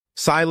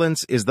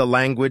Silence is the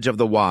language of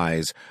the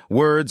wise.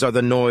 Words are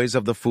the noise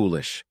of the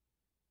foolish.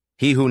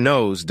 He who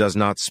knows does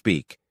not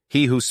speak.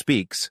 He who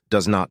speaks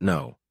does not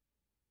know.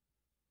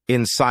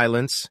 In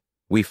silence,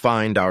 we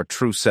find our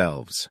true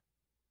selves.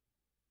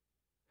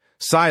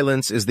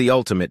 Silence is the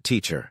ultimate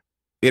teacher.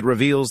 It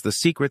reveals the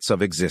secrets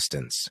of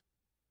existence.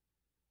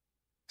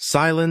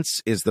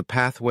 Silence is the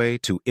pathway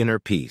to inner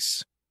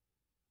peace.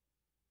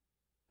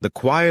 The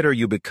quieter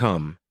you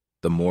become,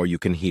 the more you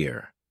can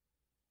hear.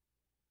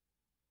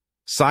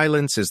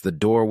 Silence is the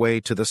doorway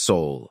to the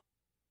soul.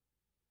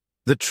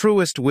 The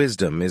truest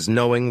wisdom is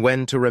knowing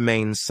when to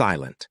remain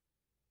silent.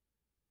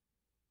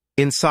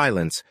 In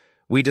silence,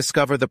 we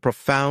discover the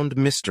profound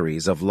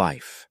mysteries of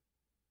life.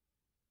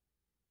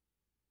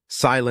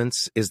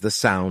 Silence is the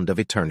sound of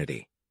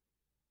eternity.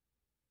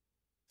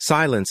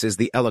 Silence is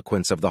the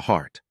eloquence of the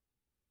heart.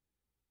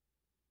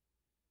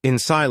 In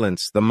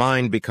silence, the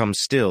mind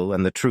becomes still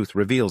and the truth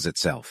reveals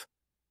itself.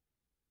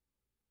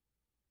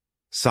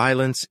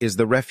 Silence is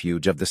the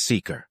refuge of the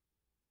seeker.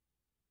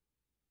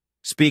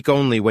 Speak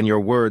only when your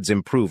words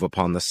improve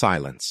upon the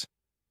silence.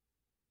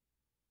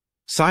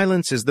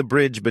 Silence is the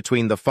bridge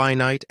between the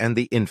finite and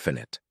the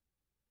infinite.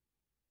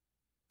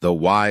 The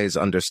wise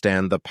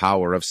understand the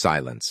power of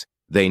silence.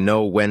 They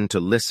know when to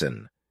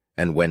listen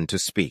and when to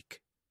speak.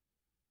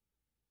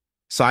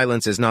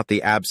 Silence is not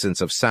the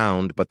absence of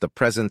sound, but the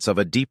presence of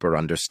a deeper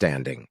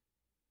understanding.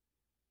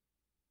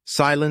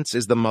 Silence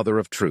is the mother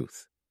of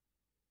truth.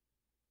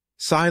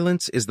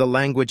 Silence is the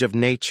language of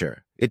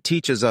nature. It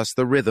teaches us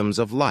the rhythms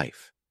of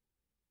life.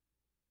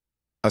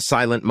 A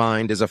silent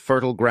mind is a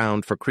fertile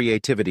ground for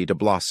creativity to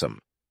blossom.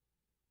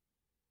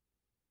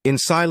 In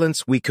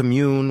silence, we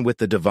commune with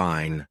the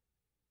divine.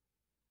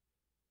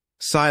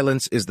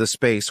 Silence is the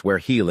space where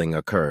healing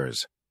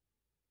occurs.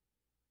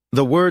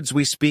 The words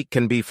we speak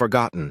can be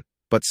forgotten,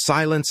 but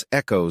silence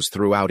echoes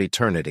throughout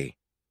eternity.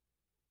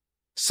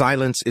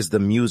 Silence is the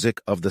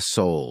music of the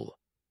soul.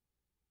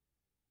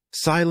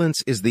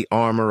 Silence is the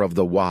armor of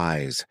the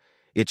wise.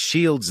 It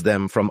shields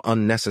them from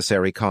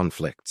unnecessary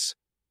conflicts.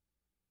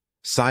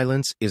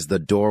 Silence is the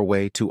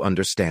doorway to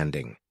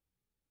understanding.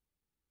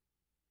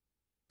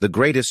 The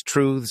greatest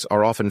truths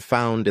are often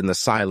found in the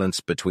silence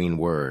between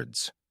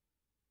words.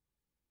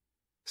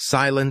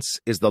 Silence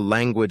is the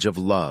language of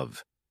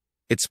love.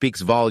 It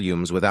speaks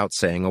volumes without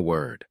saying a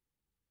word.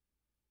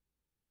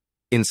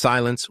 In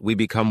silence, we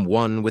become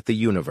one with the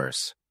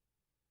universe.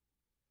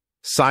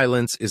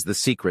 Silence is the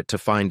secret to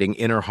finding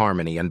inner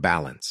harmony and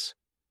balance.